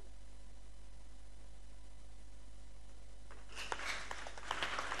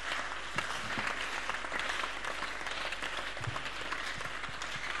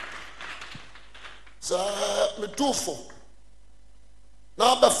 Me dufo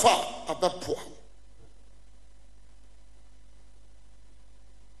na abefa abepoa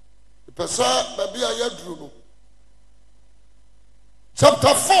pesa baby ayadru no chapter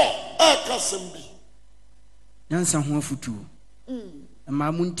 4 kasembi yansa ho afutu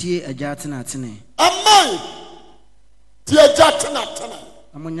ma muntie agya tenatene amen tie agya tenatene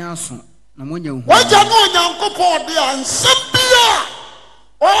amonya aso na monya hu waja no Onyankopon de ansem bia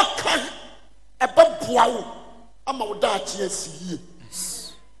o kan ebaboa wo ama wo da tie asiye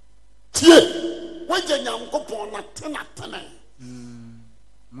tie waja Nyankopon na tenatene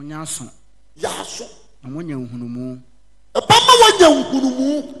monya aso ya aso na monya hunumu ebama wanya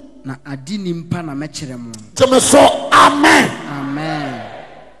hunumu na adi nimpa na mɛkyerɛ mo. Jemeso amen. Amen.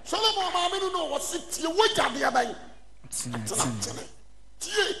 Solomon maame no was tie wagya de aban.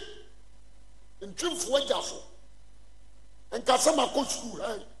 Tie. Ntwimfo wagya so. Enkasa makɔ sukuu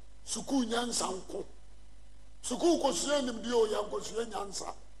sukuu nyansa nko. Sukuu kɔsua nimdeɛ o yankɔsua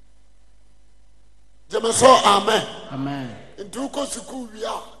nyansa. Jemeso amen. Amen. Ntu kɔ sukuu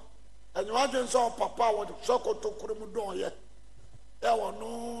wia. Enyo adwen so papa wo de sokoto kuremu don ye. E wo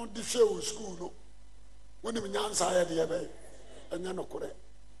no di hwe o sukuu no. Wonim nyansa ye de ye bɛ. Enya no kore.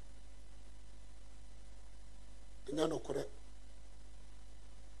 Enya no kore.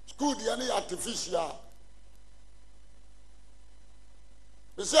 Sukuu dia ne artificial.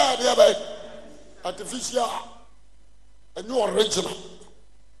 Bese ade ye bɛ. Artificial. Enyo original.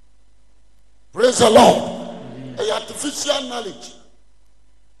 Praise the Lord. A artificial knowledge.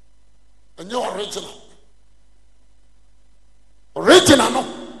 And your original. Original no.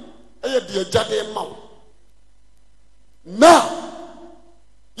 Eye die jade ma. Na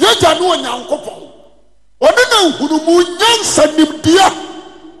ye janu onyankopon. Oni na hunumu nyansa nimdia.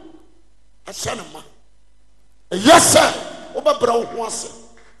 Asana ma. Yes sir. Obabra wo ho ase.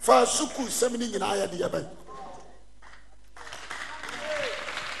 Fa suku semini nyina ya de ba.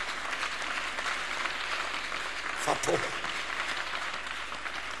 Fato.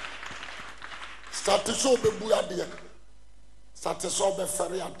 Sate so be bu ade. Sate so be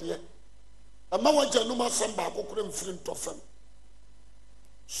fere ade. Ama waja no masem ba kokore mfiri ntofam.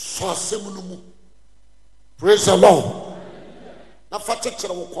 So asem no mu. Praise the Lord. Na fate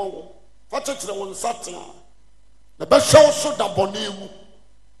kire wo kon wo. Fate kire wo nsate a. Na be hwe so da bone mu.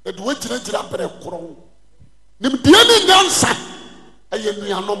 E de wagina bere koro. Nim de ni nyansa. Aye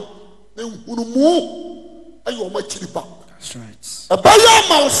nuanom. Na hunumu. Ayo machiripa. That's right. Abaya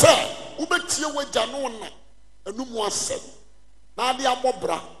ma wo se ubetie wagya no na anumu ase na ade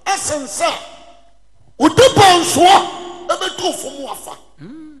abobra esensa udipa nso ebetu fomu afa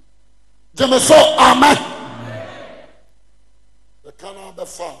Jemeso amen. The kana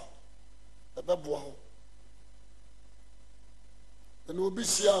befa ebeboa ho eno obi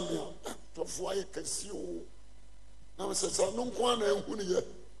sia me tofo aye kesi o na se sa no nko na ehu ne ye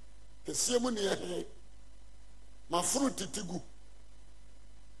kesi mu ne ye ma fruit titigu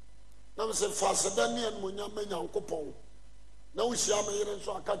na se fa sedani en monya menya nkopon na wo hia me yere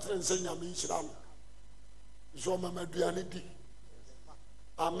nso aka kire nse nyame nhira no zo mama duane di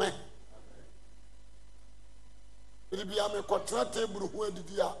amen bi ame kotra teburu ho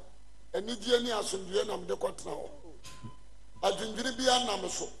adidi a enigye ni asondue na mde kotra ho adwindwiri bi anam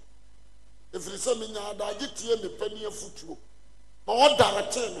so efiri se menya adage tie me pani afutuo ma wo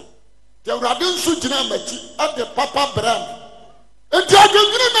darete me de awrade nso gina machi ade papa brand enti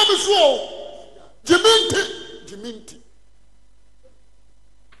adwindwiri na me so jiminti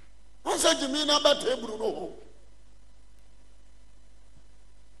onse jimina ba teburu no ho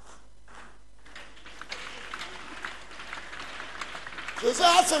Jose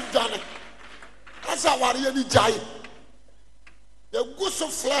asem jane asa ware ni jai the goose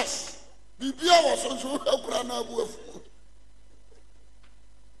of flesh bibia was so akura na abu afu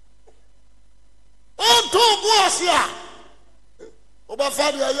on to bu asia oba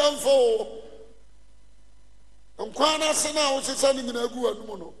fa dia yamfo nkwana sena wo sesa ni nyina agu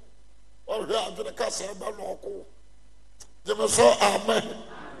anum no o hwe adre ka se ba loko Jemeso amen.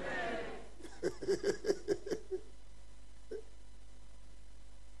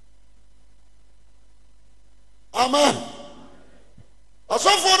 Amen.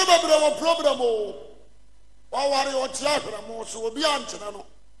 Asofo no bebre wo problem o. Wa ware o tia hwere mo so obi ankyena no.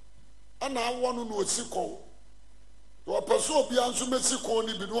 Ana awo no no osikon. To opeso obi anso mesikon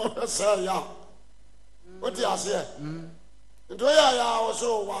ni bi no hwese ya. Oti ase. Ndo ya o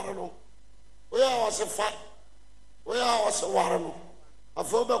so ware no. O ya o se fa. O ya o se ware no.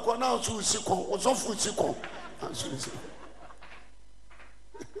 Afo be ko na so osikon, o so fu osikon. Anso osikon.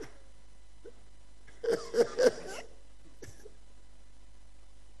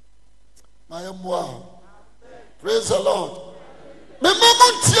 Praise the Lord. Me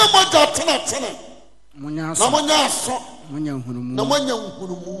mama tie mo tena. Munya Na munya so. Munya hunumu. Na munya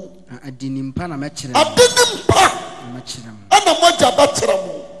hunumu. Adinimpa na mekyere. Adinimpa. Mekyere mo. Ana moja bakyere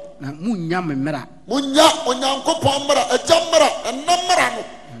mo. Na munya memra. Munya onyankopon mra, ejamra, enamra no.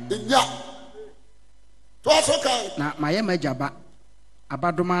 Enya. To aso kai. Na maye majaba.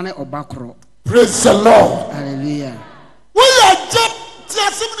 Abadoma ne obakro. Praise the Lord. Hallelujah. We are just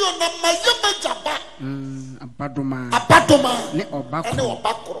tiasimni na maye majaba. Abadoma ne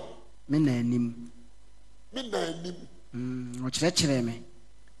obakro. Me na anim. O kyerɛkyerɛ me.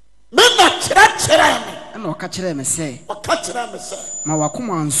 Me na kyerɛkyerɛ me. ɛna ɔka kyerɛ me sɛ ma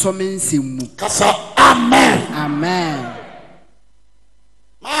wakoma nsɔ me nsɛm mu kasa amen amen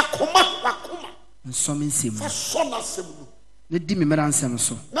wakoma nsɔ me nsɛm mu fa sɔ na sɛm mu ne di me mmara nsɛm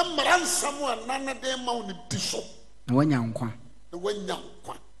so na mmara nsɛm a nane de ma wo ne di so na wanya nkwa na wanya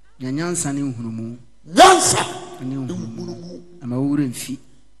nkwa na nyansa ne nhunumu nyansa ne nhunumu ama wowura mfi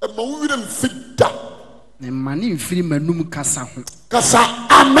da na mma ne mfiri manum kasa ho kasa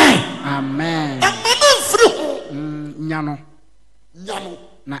amen amen ama ne mfiri ho nya no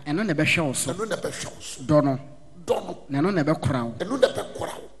na ɛno na ɛbɛhwɛ wo so dɔ no na ɛno na ɛbɛkora wo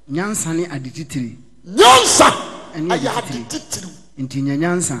nyansa ne ade titiri nyansa ɛne ade titiri nti nya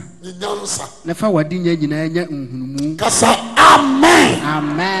nyansa na fa wade nya nyinaa nya nhunumu kasa amen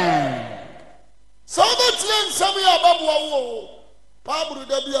sɛ wobɛtie nsɛm yɛ ababoa wo paaboro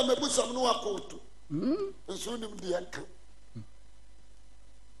da bi a mabusam no wakɔɔto nso nim deɛ nka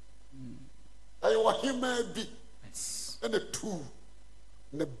ɛyɛ wɔhemaa bi ɛna tuu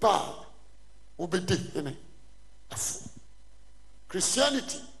ne baa wobɛdi hene afo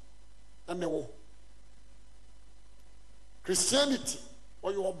Christianity ɛne wo Christianity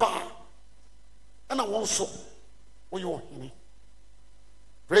ɔyɛ ɔbaa ɛna wɔn nso woyɛ ɔhene.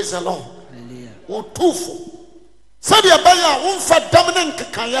 Praise the Lord. Wo tufo sɛdeɛ ɛbɛyɛ a womfa dam ne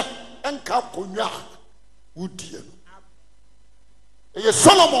nkekayɛ ɛnka akonnwa a wodie no ɛyɛ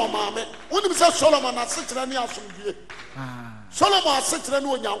Solomon maame wonim sɛ Solomon asekyerɛ ne asomdwie Solomon asekyerɛ ne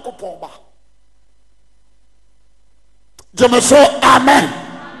Onyankopɔn ba gyeme so amen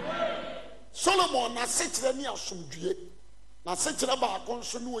Solomon asekyerɛ ne asomdwie na asekyerɛ baako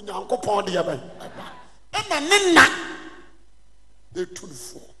nso ne Onyankopɔn deɛ bɛn ɛna ne na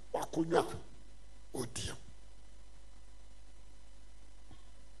etunfo wakonnwa odie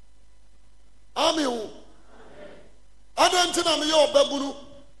amen adantina me yɛ ɔbabunu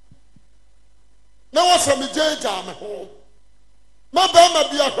na wɔsɛ me gyagya me ho ma bɛrima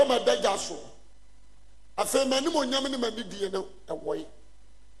bi ahwɛ ma dagya so afei m'anim onyam ne m'anidie no ɛwɔe.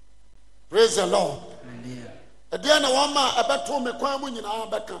 Praise the Lord. ɛdeɛ na wɔma ɛbɛto me kwan mu nyinaa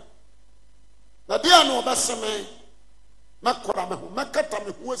bɛka na deɛ na ɔbɛse me mɛkora me ho mɛkata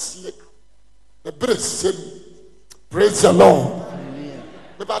me ho asie na berɛ sɛm. Praise the Lord.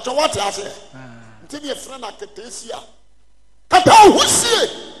 mebatwɛ wɔte ase nti ne yɛfrɛ no akataasi a kata wo ho sie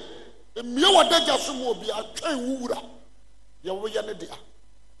mmie wɔ dagya so mu obi atwɛn wo wura deɛ woyɛ ne dea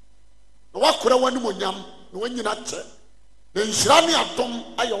na woakora w'anim onyam na woanyina kyɛ na nhyira ne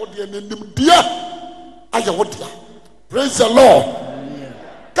adom ayɛ wo deɛ na nimdeɛ ayɛ wo dea. Praise the Lord.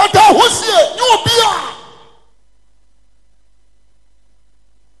 kata wo ho sie nyɛ obi a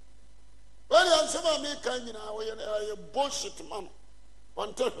wɔne ansɛm a meka nyinaa wɔyɛ bullshit man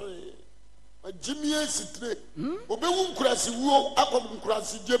ɔntɛ hwee agyimie sitire obɛwu nkurasewuo akɔ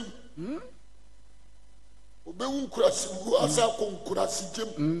nkurasegyem obɛwu nkurasewuo asa akɔ nkurasegyem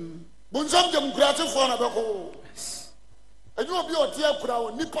bonsam gyem nkurasefoɔ na bɛkɔ ɛnyɛ obi a ɔte akura wɔ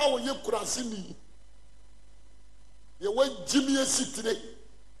nipa a wɔyɛ kuraseni yɛwɔ gyimie sitire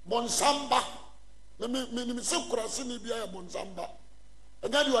bɔnsamba menim sɛ kuraseni bi ayɛ bɔnsamba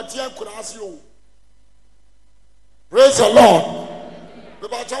ɛnyɛ deɛ ɔte akura ase o. Praise the Lord.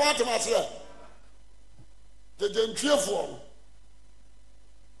 mebakyɛ woatem aseɛ gyegyentwiefoɔ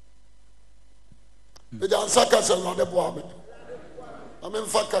no ɛgya nsa ka sɛ Awurade boa me na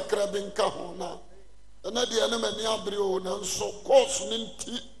memfa kakra bi nka ho na ɛna deɛ ne m'ani abere o nanso kɔɔso ne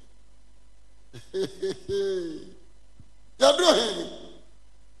nti yɛduru he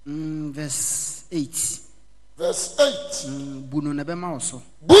verse 8 bunu na bɛma wo so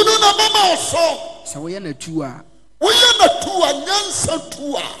sɛ woyɛ natu a nyansa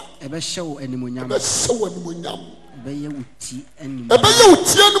tu a ɛbɛhyɛ wo animonyam ɛbɛyɛ wo ti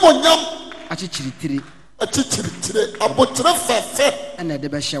animonyam akyekyere abokyerɛ fɛfɛ ɛna ɛde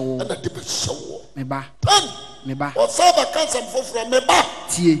bɛhyɛ wo me ba ɔsa bɛka nsɛm foforɔ me ba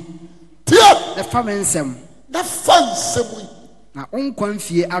tie na fa me nsɛm na fa nsɛm yi na wonkwa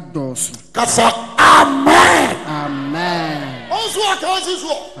mfie adɔɔso kasa amen ɔnso aka ɔsi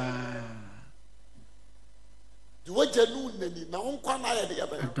soɔ de wagya no nani na wonkwa na ayɛ de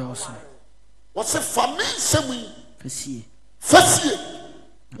yɛbɛyɛ adɔɔso wɔse fa me nsɛm yi fasie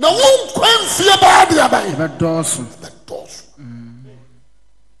na wonkwa mfie bɛyɛ de yɛbɛyɛ bɛdɔɔso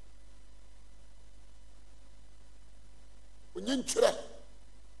onye ntwerɛ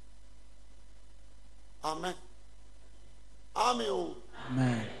amen o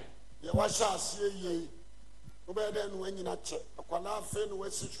yɛ wahyɛ aseɛ yie wobɛyɛ dɛ no wanyina kyɛ akwalaa afei no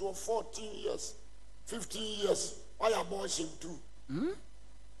wasi soɔ 14 years 15 years wayɛ abortion too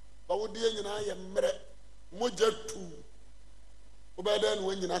ba wodeɛ nyinaa yɛ mmerɛ mogya tu wobɛyɛ dɛ no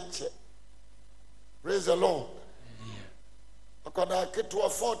wanyina kyɛ Praise the Lord. Akoda keto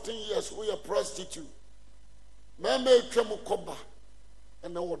 14 years we a prostitute. Meme twemu koba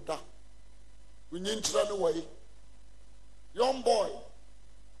ene woda. Unyinchira no way. Young boy.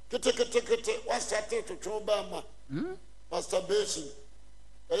 Kete what started to Chobama. Masturbation.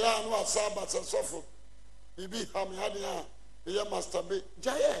 Eya no asaba se sofo. Bibi ham hadia. Eya masturbate.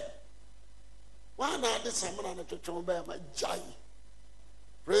 Jaye. Why na this samana na Chobama jai.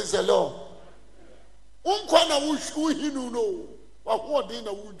 Praise the Lord. Unkwa na wuhinu no. Wa hoden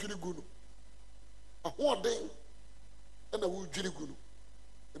na wudwiri gu no. Ahoden na wudwiri gu no.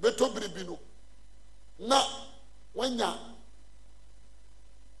 Ebeto biribi no. Na wanya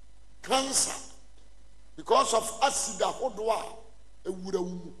cancer because of acid ahodoa ewura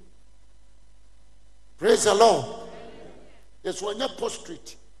wu. Praise the Lord. Yes, wanya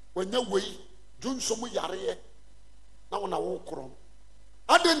prostrate, wanya wei, dunsomu yare na wona wo krom.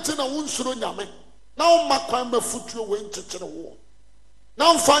 Adenti na wunsuro nyame. Na wo makwan mafutuo we nkyekere wo.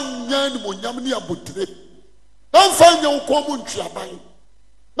 Na mfa nya ni monyam ni abotire. Na mfa nya wo komu ntwaban.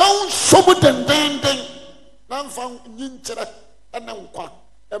 Na wunsomu dendenden. Na mfa nyinkyere na nkwa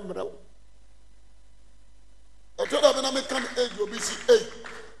emre wo. Otoda be na me kan age obi si age.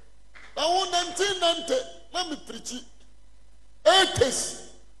 Na wo 1990 na me preach 80s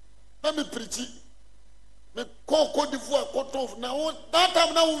na me preach me koko divoa kotof na wo that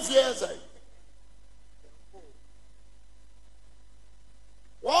time na wo vie say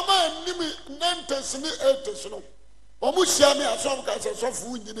wama nimi 90s ni 80s no omu hia me asom ka se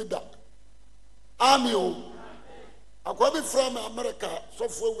sofu nyini da ami o akwa from America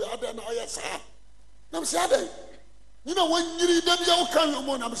sofu we ada na oyesa na msi ada you know when nyiri da bia wo kan yo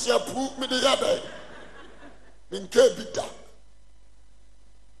mo na msi apu me de ada nke bida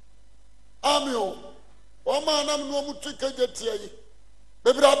ami o Oma nam no mu twika jetia yi.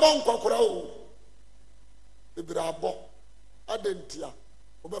 Bebira abo nkokora o. Bebira abo adentia.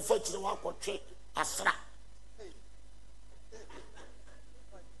 Obefa kire wa akotwe asra.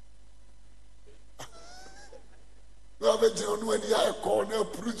 Wa be jira no ani ya ko na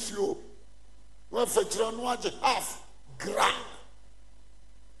prusio. Wa fa kire no age half gra.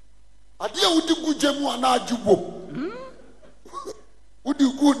 Ade a wudi gugemu ana ajubo. Wudi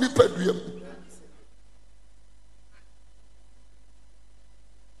gu ni paduam.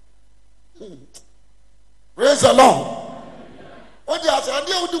 Praise the Lord. What you say? I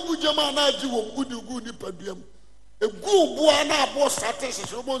dey udu gujema na aji wo udu ni paduam. Egu bua na abo strategy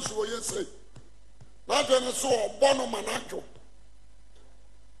so bo nso ye say. Na je ne so obo no manajo.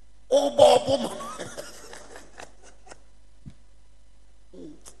 Obo man.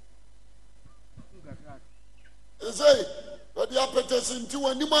 Say, but the appetite nti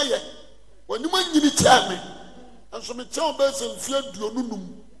wani maye. Wani manyini chame. Anso me che obese mfie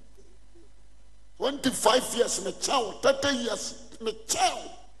duonunum. 25 years me chow, 30 years me chow.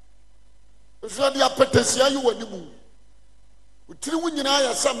 If you are the appetitia, you were the moon. Utri wunyina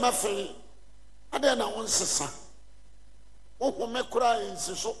ya sa mafe. Ade na wonsesa. Wo ho me kura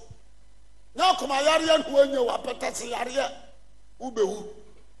ensiso. Nya koma yare ya huanye wa appetisi yare ubehu.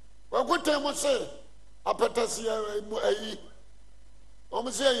 Wa gote mo se appetisi mu ayi. O mo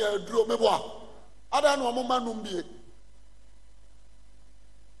se ya duro me boa. Ada na o mo manum bie.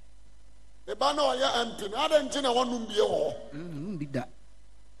 Ebana oya ampin ada nti na wonum bie ho bida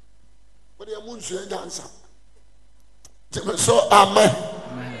wode amunsu enyansa jeme so amen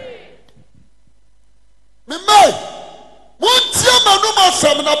me mai muntia manum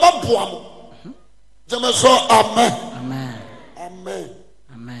asem na baboa mo jeme so amen amen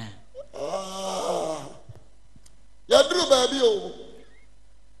ya duru baabi o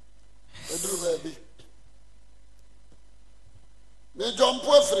ya duru baabi me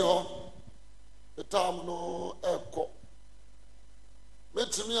jompo afiri ho the time no echo.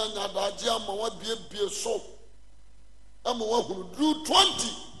 Met me and Yadaji, and my be so. I'm one who 20.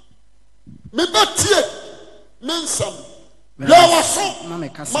 Me better, Mensam. Yawa so, Mamma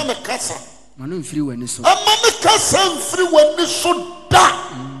Cassa. Manu free when so. A Mamma Cassa free when this so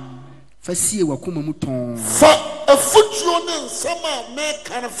da. Facie Wakuma Mouton. For a foot you on summer make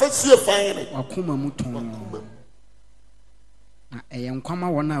kind of facie fine. Wakuma Mouton. I am Kama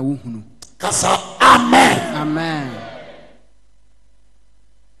Wana Wuhunu. Kasa amen. Amen.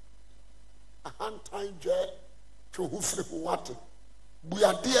 A hand time jet to who flip water. We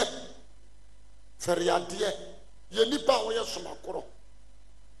are dear. Ferry are dear. Yenipa we are Somakoro.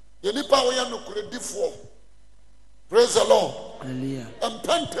 Yenipa we are no credit for. Praise the Lord. Hallelujah. And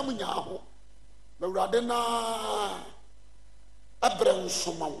Pentam Yaho. The Radena Abraham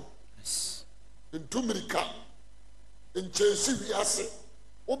Somau. Yes. In Tumirika. In Chelsea, we are say,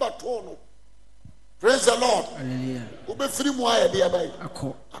 Obatono. Praise the Lord. Hallelujah. Ube free mu aye de abai.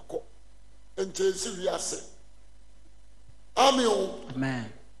 Ako. Ente si wiase. Amen.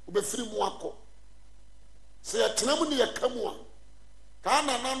 Amen. Ube free mu ako. Se yetena mu ne yekamu a. Ka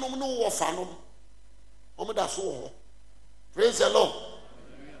na nanom no wo fa no. Omo da so wo. Praise the Lord.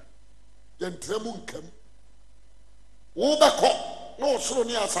 Yentena mu nkam. Wo ba ko no soro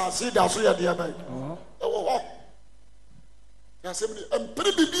ni asase da so ye de abai. Oh. Ewo ho. Ya se mi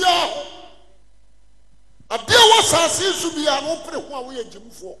empire bibia. Ade wo asase su bia no pere ho a wo ye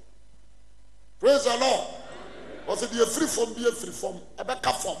jimfo. Praise the Lord. Was it be a free form, be a free form, a back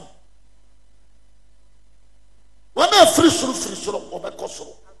form? When a free solo, or back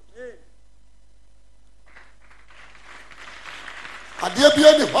solo. A dear be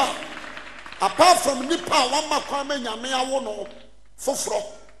any part. Apart from Nipa, one more comment, Yamea won for fro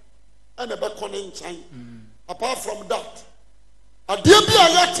and a back on in China. Apart from that, a dear be a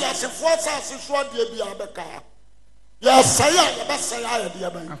yeti as a force as a sword, dear be a beca. Yes, I am the best I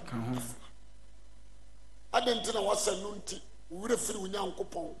dear man. I didn't know what's a nunti, we would have free with young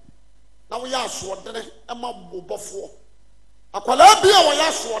coupon. Now we are sword, then a mob before. A Calabia, we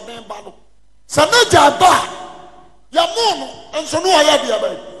are sword name Bano. Sanaja Ba Yamono, and so no I have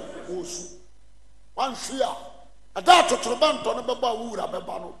the one fear. A daughter to the band on a baba wood of a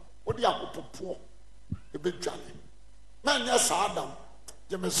bano, or the apple poor, a big Johnny. Man, yes, Adam.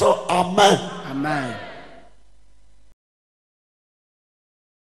 You may say, Amen. Amen.